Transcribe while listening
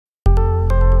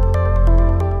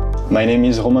My name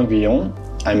is Romain Guyon.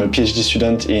 I'm a Ph.D.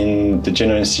 student in the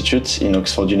Jenner Institute in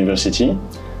Oxford University,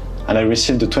 and I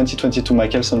received the 2022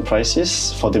 Michelson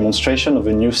Prizes for demonstration of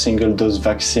a new single-dose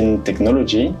vaccine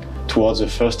technology towards a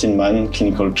first-in-man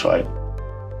clinical trial.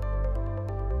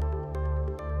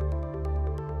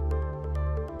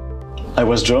 I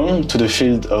was drawn to the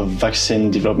field of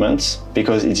vaccine development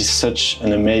because it is such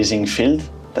an amazing field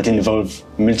that involves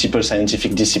multiple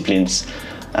scientific disciplines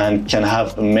and can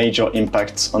have a major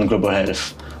impact on global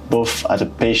health, both at a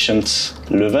patient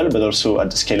level but also at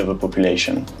the scale of a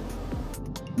population.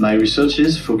 My research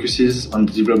focuses on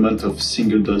the development of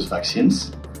single-dose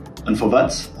vaccines, and for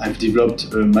that I've developed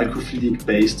a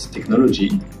microfluidic-based technology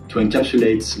to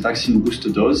encapsulate vaccine booster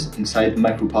dose inside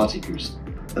microparticles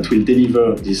that will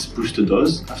deliver this booster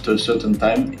dose after a certain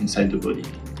time inside the body.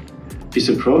 This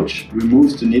approach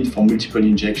removes the need for multiple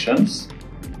injections,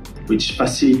 which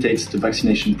facilitates the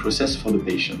vaccination process for the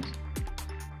patient.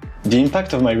 The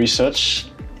impact of my research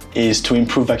is to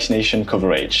improve vaccination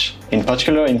coverage, in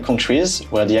particular in countries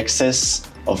where the access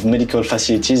of medical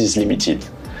facilities is limited.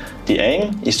 The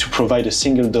aim is to provide a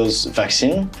single-dose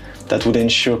vaccine that would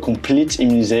ensure complete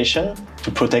immunization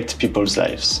to protect people's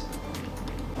lives.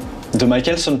 The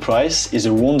Michelson Prize is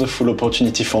a wonderful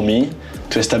opportunity for me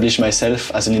to establish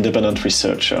myself as an independent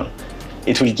researcher.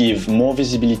 It will give more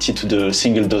visibility to the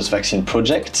single-dose vaccine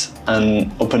project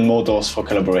and open more doors for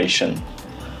collaboration.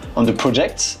 On the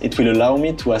project, it will allow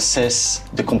me to assess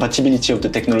the compatibility of the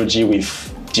technology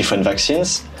with different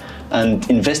vaccines and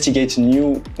investigate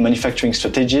new manufacturing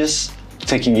strategies,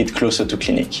 taking it closer to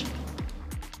clinic.